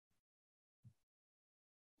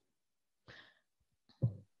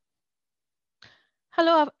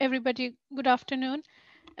Hello, everybody. Good afternoon.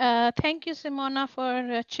 Thank you, Simona,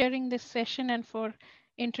 for chairing this session and for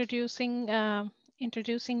introducing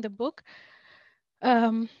introducing the book.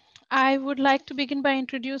 Um, I would like to begin by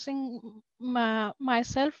introducing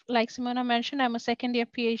myself. Like Simona mentioned, I'm a second-year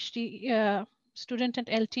PhD student at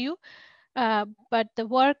LTU. But the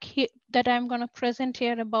work that I'm going to present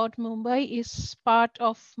here about Mumbai is part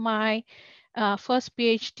of my first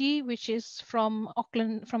PhD, which is from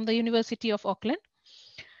Auckland, from the University of Auckland.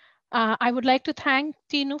 I would like to thank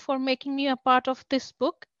Tinu for making me a part of this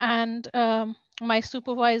book and my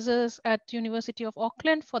supervisors at University of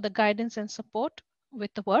Auckland for the guidance and support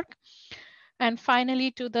with the work. And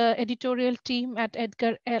finally, to the editorial team at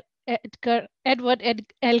Edward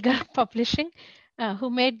Elgar Publishing, who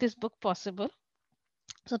made this book possible.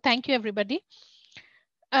 So thank you, everybody.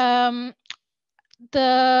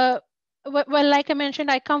 Well, like I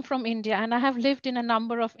mentioned, I come from India and I have lived in a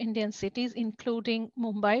number of Indian cities, including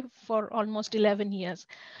Mumbai, for almost 11 years.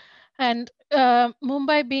 And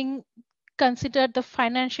Mumbai being considered the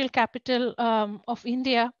financial capital of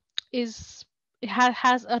India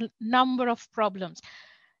has a number of problems.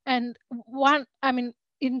 And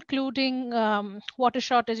including water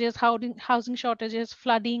shortages, housing shortages,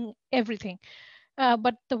 flooding, everything.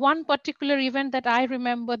 But the one particular event that I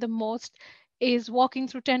remember the most is walking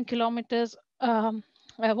through 10 kilometers,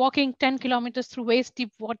 walking 10 kilometers through waist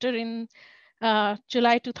deep water in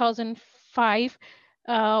July 2005,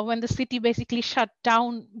 when the city basically shut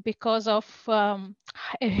down because of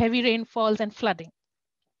heavy rainfalls and flooding.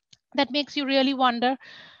 That makes you really wonder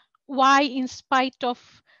why, in spite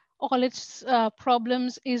of all its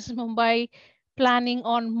problems, is Mumbai planning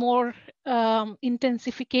on more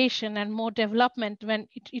intensification and more development when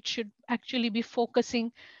it should actually be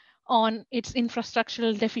focusing on its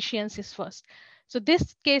infrastructural deficiencies first. So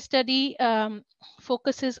this case study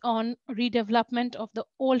focuses on redevelopment of the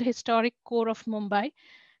old historic core of Mumbai,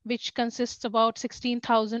 which consists about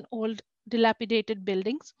 16,000 old dilapidated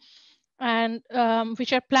buildings, and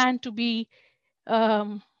which are planned to be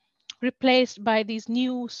replaced by these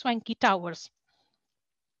new swanky towers.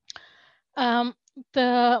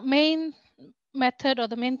 The main method or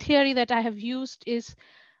the main theory that I have used is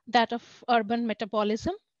that of urban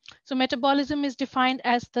metabolism. So metabolism is defined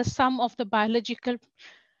as the sum of the biological,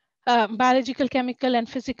 chemical, and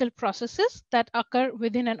physical processes that occur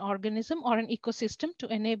within an organism or an ecosystem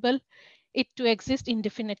to enable it to exist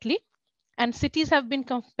indefinitely. And cities have been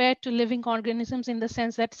compared to living organisms in the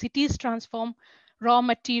sense that cities transform raw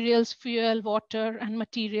materials, fuel, water, and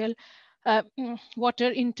water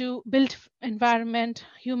into built environment,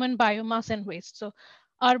 human biomass, and waste. So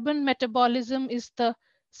urban metabolism is the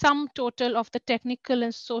sum total of the technical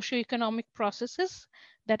and socio-economic processes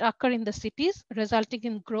that occur in the cities, resulting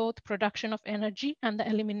in growth, production of energy, and the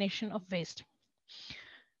elimination of waste.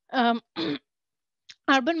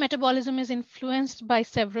 Urban metabolism is influenced by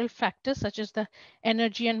several factors, such as the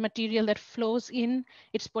energy and material that flows in,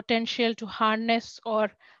 its potential to harness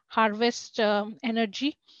or harvest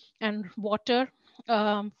energy and water,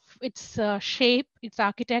 its shape, its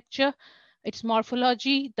architecture, its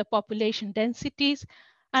morphology, the population densities,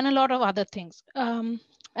 and a lot of other things. And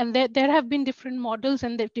there have been different models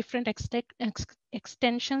and different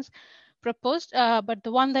extensions proposed, but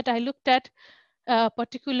the one that I looked at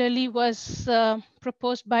particularly was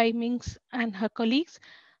proposed by Minks and her colleagues,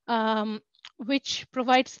 which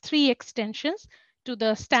provides 3 extensions to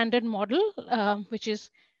the standard model, which is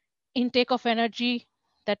intake of energy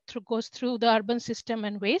that goes through the urban system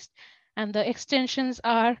and waste. And the extensions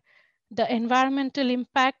are the environmental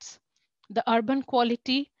impacts, the urban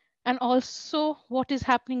quality, and also what is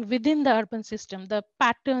happening within the urban system, the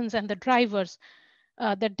patterns and the drivers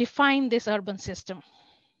that define this urban system.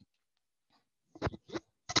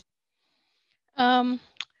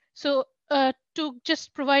 So to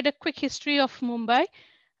just provide a quick history of Mumbai,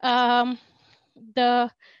 the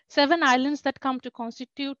 7 islands that come to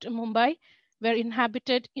constitute Mumbai were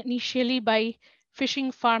inhabited initially by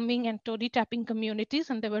fishing, farming, and toddy tapping communities,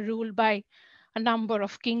 and they were ruled by a number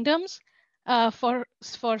of kingdoms for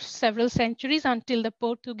several centuries until the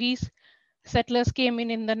Portuguese settlers came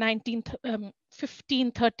in the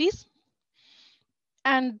 1530s.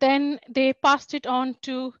 And then they passed it on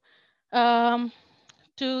to the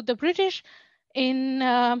British in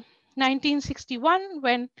 1961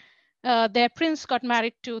 when their prince got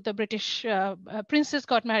married to the British princess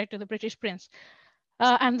got married to the British prince,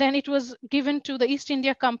 and then it was given to the East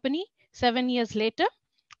India Company 7 years later,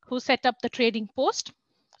 who set up the trading post.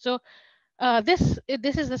 So this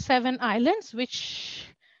is the 7 islands which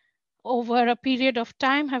over a period of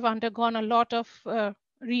time have undergone a lot of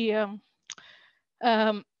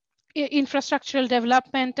infrastructural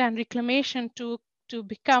development and reclamation to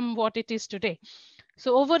become what it is today.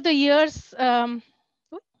 So over the years,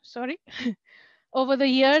 over the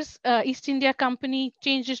years, East India Company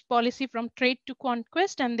changed its policy from trade to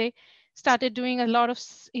conquest, and they started doing a lot of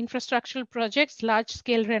infrastructural projects,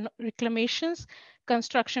 large-scale reclamations,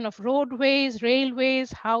 construction of roadways,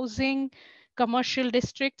 railways, housing, commercial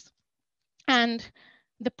districts. And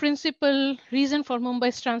the principal reason for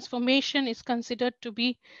Mumbai's transformation is considered to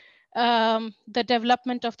be the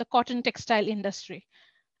development of the cotton textile industry.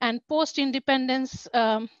 And post-independence,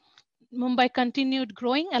 Mumbai continued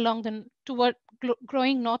growing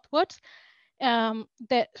growing northwards,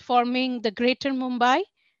 forming the Greater Mumbai,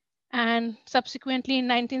 and subsequently in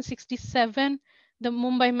 1967, the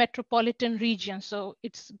Mumbai metropolitan region. So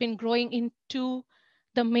it's been growing into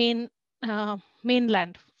the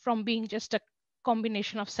mainland from being just a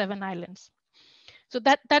combination of 7 islands. So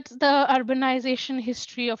that's the urbanization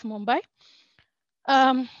history of Mumbai.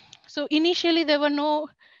 So initially there were no,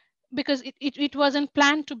 because it wasn't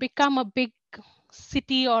planned to become a big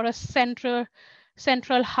city or a central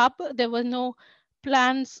hub. There were no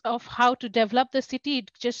plans of how to develop the city.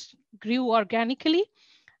 It just grew organically,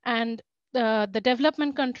 and the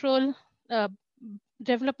development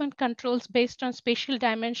controls based on spatial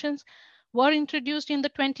dimensions were introduced in the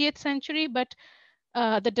 20th century, but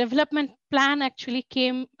the development plan actually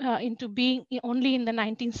came into being only in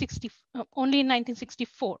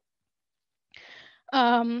 1964.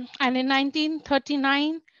 And in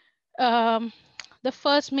 1939, the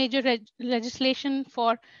first major legislation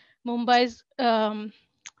for Mumbai's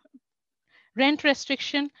Rent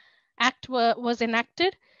Restriction Act was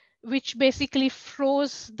enacted, which basically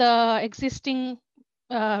froze the existing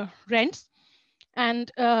rents.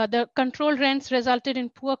 And the controlled rents resulted in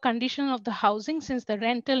poor condition of the housing, since the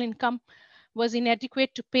rental income was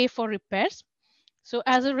inadequate to pay for repairs. So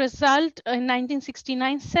as a result, in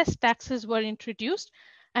 1969, cess taxes were introduced,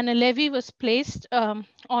 and a levy was placed on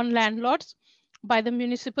landlords by the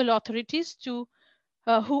municipal authorities who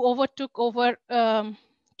took over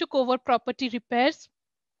property repairs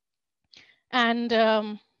and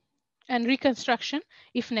reconstruction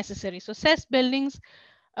if necessary. So cess buildings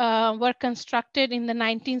were constructed in the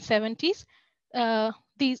 1970s.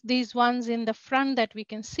 These ones in the front that we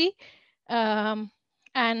can see, and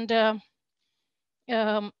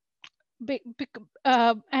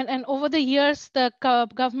over the years, the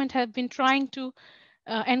government have been trying to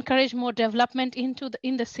encourage more development in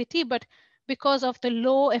the city, but because of the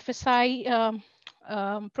low FSI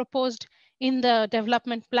proposed in the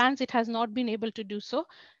development plans, it has not been able to do so.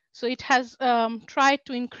 So it has tried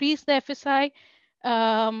to increase the FSI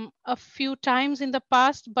a few times in the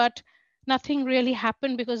past, but nothing really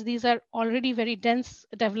happened because these are already very dense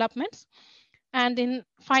developments. And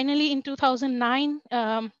finally in 2009,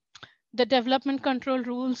 the development control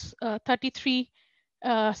rules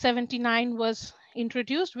 3379 was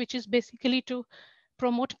introduced, which is basically to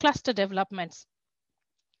promote cluster developments.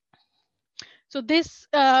 So this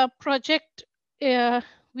project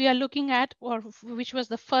we are looking at, or which was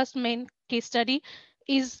the first main case study,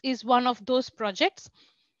 is one of those projects.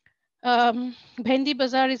 Bhendi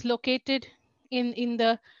Bazaar is located in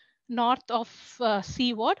the north of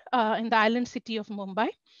Seaward, in the island city of Mumbai.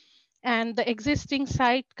 And the existing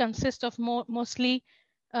site consists of mostly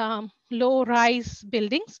low-rise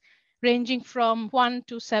buildings ranging from 1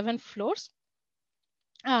 to 7 floors,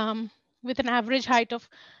 with an average height of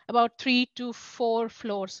about 3 to 4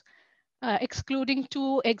 floors, excluding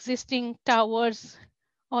 2 existing towers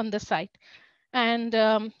on the site. And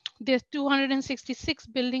there's 266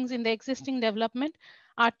 buildings in the existing development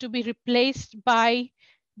are to be replaced by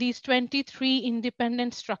these 23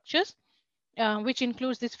 independent structures, which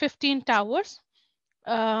includes these 15 towers,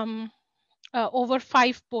 over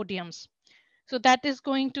 5 podiums. So that is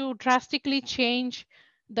going to drastically change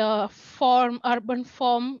the urban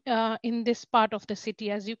form in this part of the city,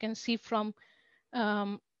 as you can see from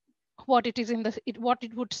what it is what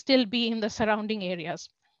it would still be in the surrounding areas.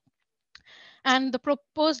 And the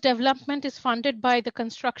proposed development is funded by the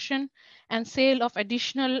construction and sale of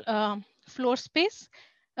additional floor space,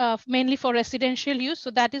 mainly for residential use.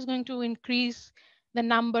 So that is going to increase the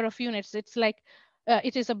number of units. It's like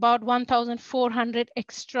it is about 1,400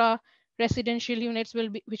 extra residential units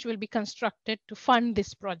which will be constructed to fund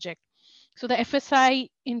this project. So the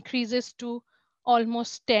FSI increases to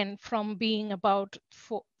almost 10 from being about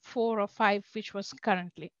 4 or 5, which was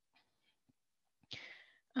currently.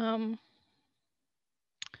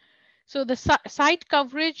 So the site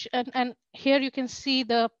coverage, and here you can see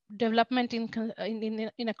the development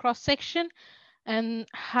in a cross section, and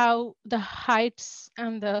how the heights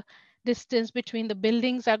and the distance between the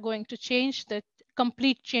buildings are going to change, the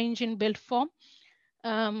complete change in build form.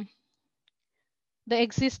 The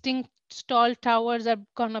existing tall towers are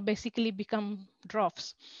going to basically become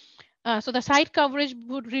dwarfs. So the site coverage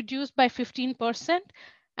would reduce by 15%,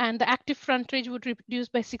 and the active frontage would reduce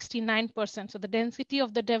by 69%. So the density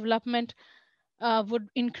of the development would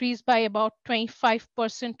increase by about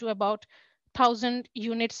 25% to about 1,000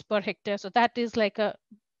 units per hectare. So that is like a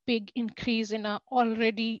big increase in a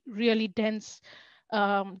already really dense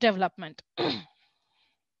development.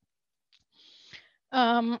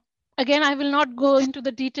 Again, I will not go into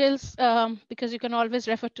the details because you can always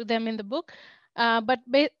refer to them in the book. But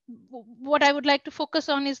what I would like to focus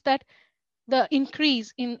on is that the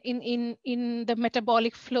increase in the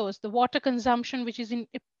metabolic flows, the water consumption, which is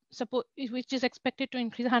expected to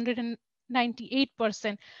increase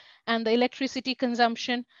 198%, and the electricity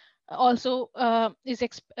consumption also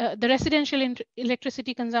the residential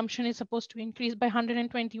electricity consumption is supposed to increase by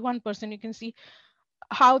 121%. You can see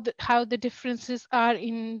how the differences are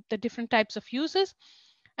in the different types of uses,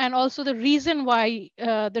 and also the reason why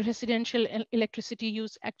the residential electricity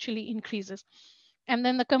use actually increases. And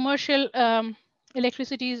then the commercial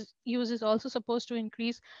electricity use is also supposed to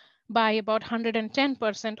increase by about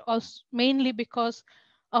 110%, also mainly because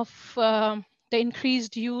of the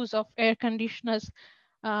increased use of air conditioners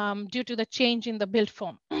due to the change in the built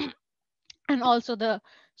form and also the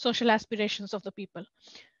social aspirations of the people.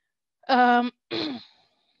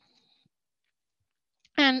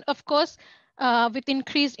 And of course, with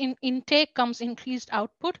increased intake comes increased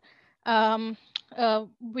output,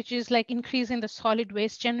 which is like increase in the solid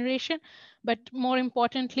waste generation, but more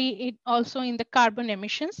importantly, it also in the carbon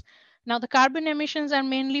emissions. Now, the carbon emissions are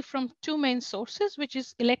mainly from two main sources, which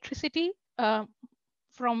is electricity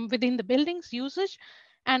from within the buildings usage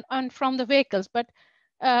and from the vehicles. But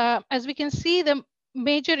as we can see, the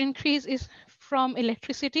major increase is from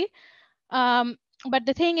electricity. But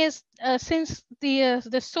the thing is, since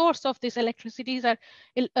the source of these electricities are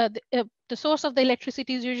the source of the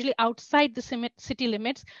electricity is usually outside the city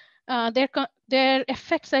limits, their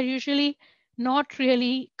effects are usually not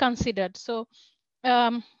really considered. So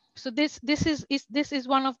so this is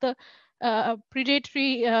one of the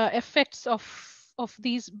predatory effects of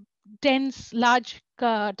these dense large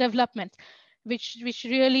developments, which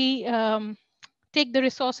really take the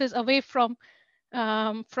resources away from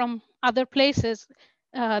other places,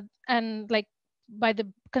 and like by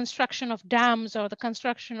the construction of dams or the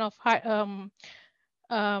construction of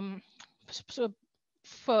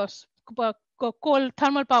coal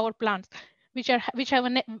thermal power plants, which have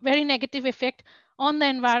a very negative effect on the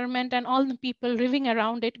environment and all the people living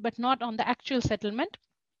around it, but not on the actual settlement.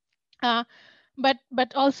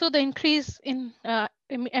 But also the increase in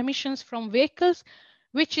emissions from vehicles,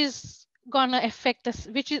 which is gonna affect us,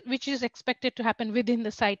 which is expected to happen within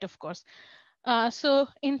the site, of course. So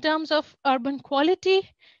in terms of urban quality,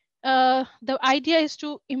 the idea is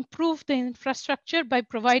to improve the infrastructure by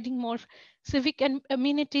providing more civic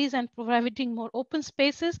amenities and providing more open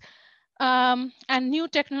spaces, and new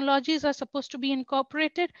technologies are supposed to be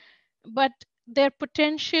incorporated, but their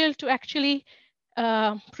potential to actually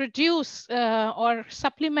produce or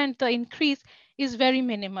supplement the increase is very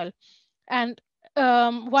minimal. And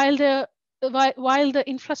while the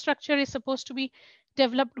infrastructure is supposed to be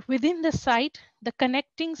developed within the site, the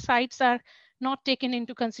connecting sites are not taken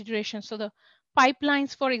into consideration. So the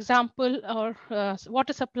pipelines, for example, or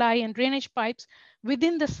water supply and drainage pipes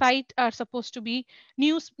within the site are supposed to be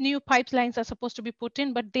new pipelines are supposed to be put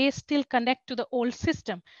in, but they still connect to the old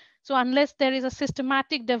system. So unless there is a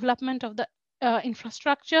systematic development of the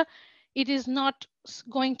infrastructure, it is not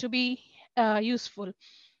going to be useful.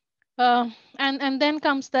 And then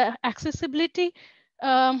comes the accessibility,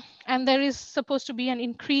 and there is supposed to be an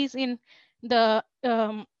increase in the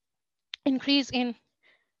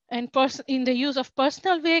in the use of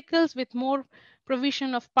personal vehicles with more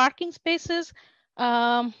provision of parking spaces,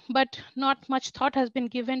 but not much thought has been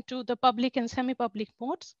given to the public and semi-public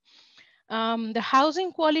modes. The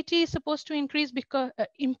housing quality is supposed to increase because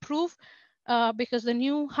improve because the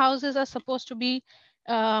new houses are supposed to be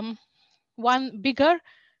one bigger,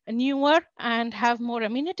 newer, and have more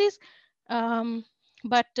amenities.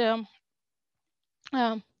 But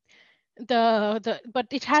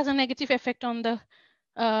it has a negative effect on the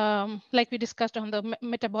like we discussed on the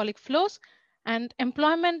metabolic flows and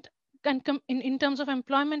employment. And in terms of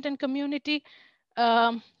employment and community,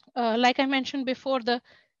 like I mentioned before, the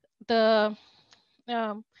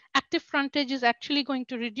active frontage is actually going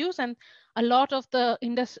to reduce, and a lot of the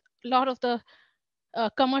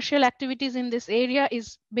commercial activities in this area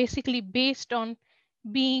is basically based on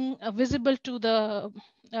being visible to the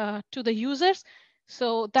to the users.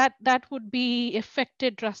 So that would be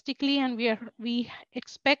affected drastically, and we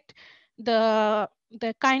expect the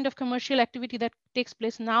kind of commercial activity that takes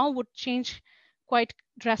place now would change quite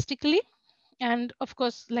drastically. And of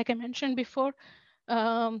course, like I mentioned before,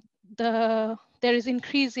 um, there is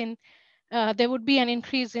increase in there would be an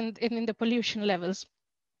increase in the pollution levels.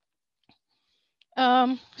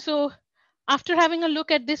 So after having a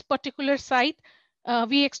look at this particular site,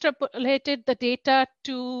 we extrapolated the data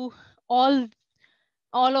to all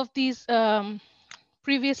of these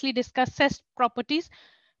previously discussed CEST properties,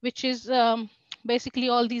 which is basically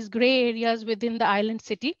all these gray areas within the island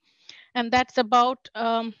city. And that's about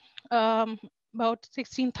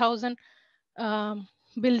 16,000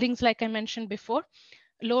 buildings, like I mentioned before,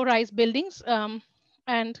 low-rise buildings,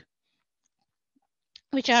 and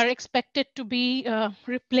which are expected to be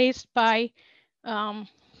replaced by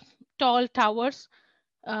tall towers.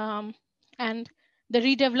 And the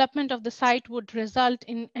redevelopment of the site would result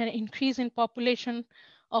in an increase in population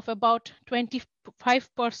of about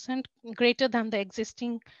 25% greater than the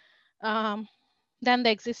existing. And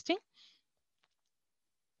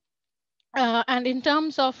in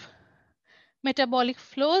terms of metabolic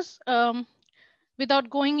flows, without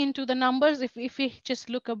going into the numbers, if we just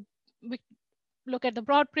look at the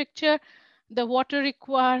broad picture, the water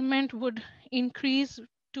requirement would increase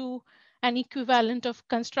to an equivalent of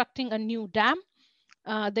constructing a new dam.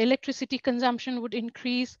 The electricity consumption would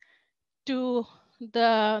increase to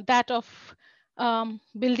that of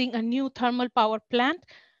building a new thermal power plant.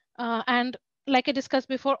 And like I discussed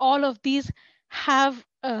before, all of these have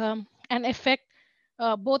an effect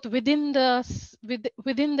both within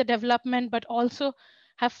the development, but also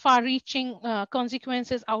have far-reaching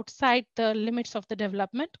consequences outside the limits of the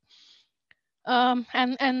development.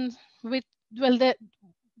 And with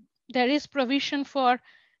there is provision for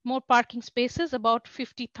more parking spaces, about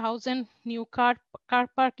 50,000 new car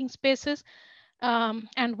parking spaces.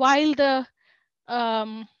 And while the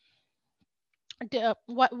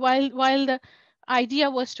idea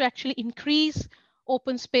was to actually increase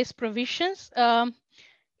open space provisions,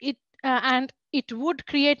 it would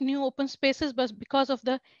create new open spaces, but because of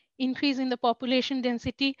the increase in the population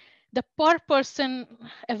density, the per person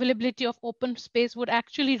availability of open space would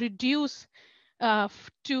actually reduce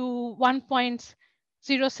to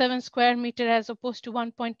 1.07 square meter as opposed to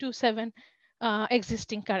 1.27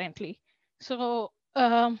 existing currently. So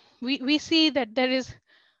we see that there is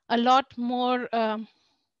a lot more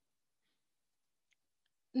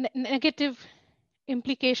negative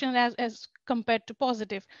implication as compared to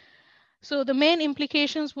positive. So the main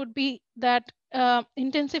implications would be that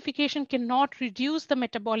intensification cannot reduce the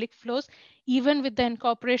metabolic flows, even with the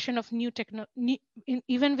incorporation of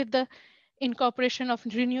incorporation of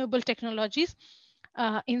renewable technologies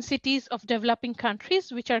in cities of developing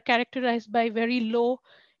countries, which are characterized by very low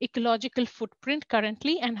ecological footprint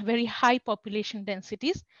currently and very high population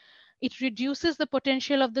densities. It reduces the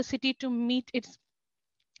potential of the city to meet its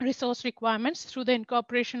resource requirements through the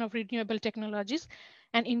incorporation of renewable technologies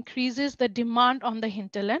and increases the demand on the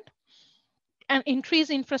hinterland. And increased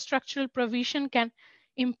infrastructural provision can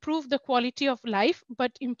improve the quality of life,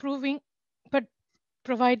 but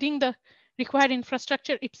providing the required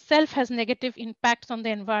infrastructure itself has negative impacts on the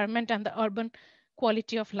environment and the urban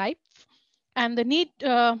quality of life. And the need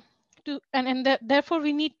therefore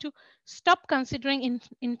we need to stop considering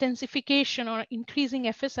intensification or increasing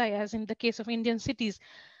FSI, as in the case of Indian cities,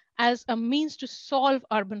 as a means to solve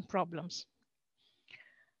urban problems.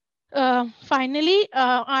 Finally,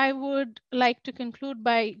 I would like to conclude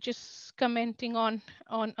by just commenting on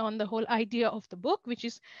the whole idea of the book, which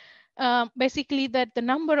is basically that the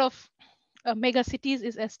number of mega cities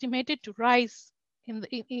is estimated to rise in the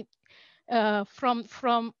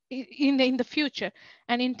future.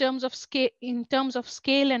 And in terms of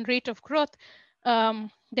scale and rate of growth,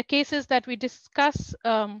 the cases that we discuss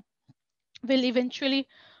will eventually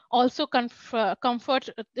also comfort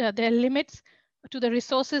their limits to the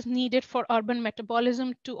resources needed for urban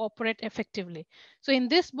metabolism to operate effectively. So in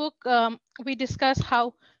this book, we discuss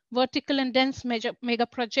how vertical and dense mega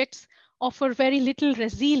projects offer very little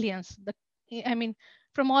resilience.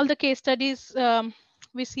 From all the case studies,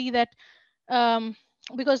 we see that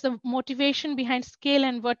because the motivation behind scale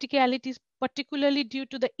and verticality is particularly due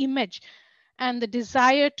to the image and the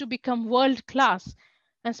desire to become world class.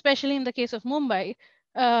 And especially in the case of Mumbai,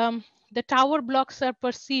 the tower blocks are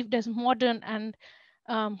perceived as modern and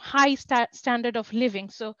high standard of living.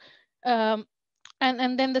 So, and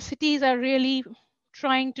then the cities are really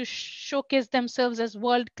trying to showcase themselves as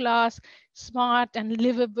world class, smart and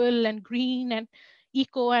livable and green and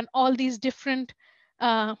eco and all these different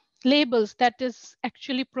labels that is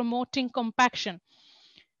actually promoting compaction.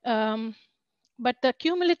 But the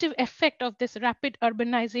cumulative effect of this rapid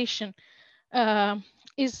urbanization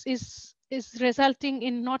is resulting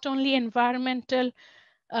in not only environmental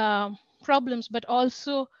problems, but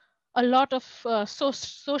also a lot of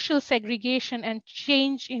social segregation and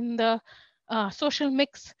change in the social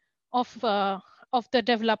mix of the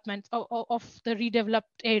development of the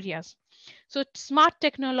redeveloped areas. So smart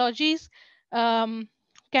technologies can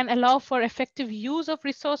allow for effective use of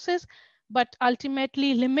resources, but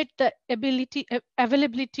ultimately limit the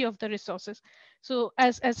availability of the resources. So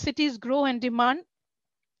as cities grow and demand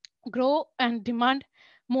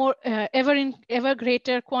more ever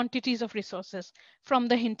greater quantities of resources from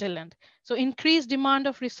the hinterland. So increased demand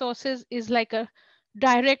of resources is like a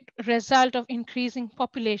direct result of increasing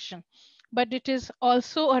population, but it is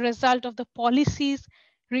also a result of the policies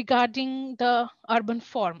regarding the urban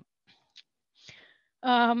form.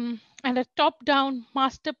 And a top-down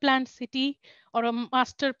master planned city or a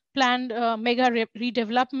master planned mega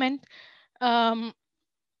redevelopment and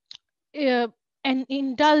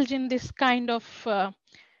indulge in this kind of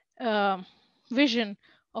vision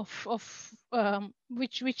of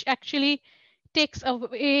which actually takes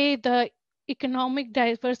away the economic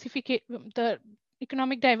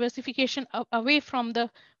diversification away from the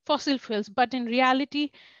fossil fuels, but in reality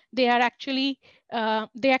they actually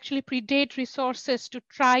predate resources to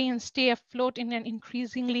try and stay afloat in an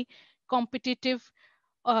increasingly competitive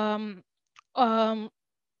they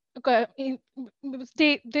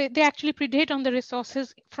actually predate on the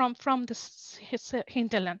resources from the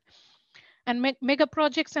hinterland. And mega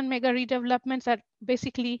projects and mega redevelopments are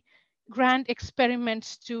basically grand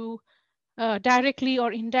experiments to directly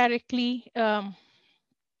or indirectly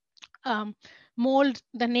mold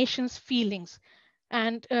the nation's feelings,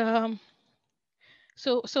 and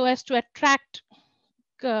so as to attract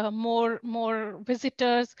more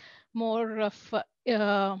visitors, more of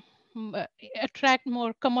attract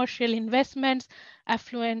more commercial investments,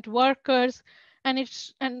 affluent workers, and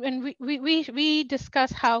when we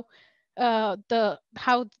discuss how I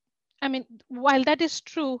mean, while that is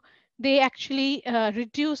true, they actually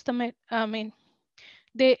reduce the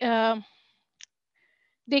they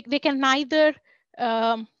they can neither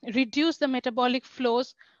reduce the metabolic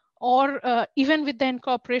flows or even with the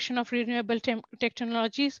incorporation of renewable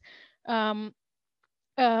technologies,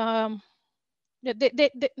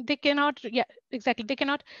 they cannot, yeah, exactly, they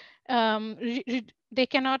cannot they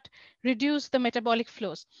cannot reduce the metabolic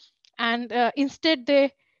flows, and instead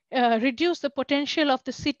they reduce the potential of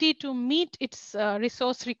the city to meet its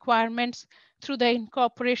resource requirements through the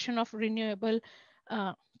incorporation of renewable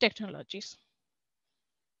technologies.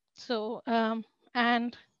 So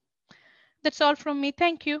and that's all from me.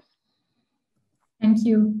 Thank you. Thank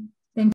you.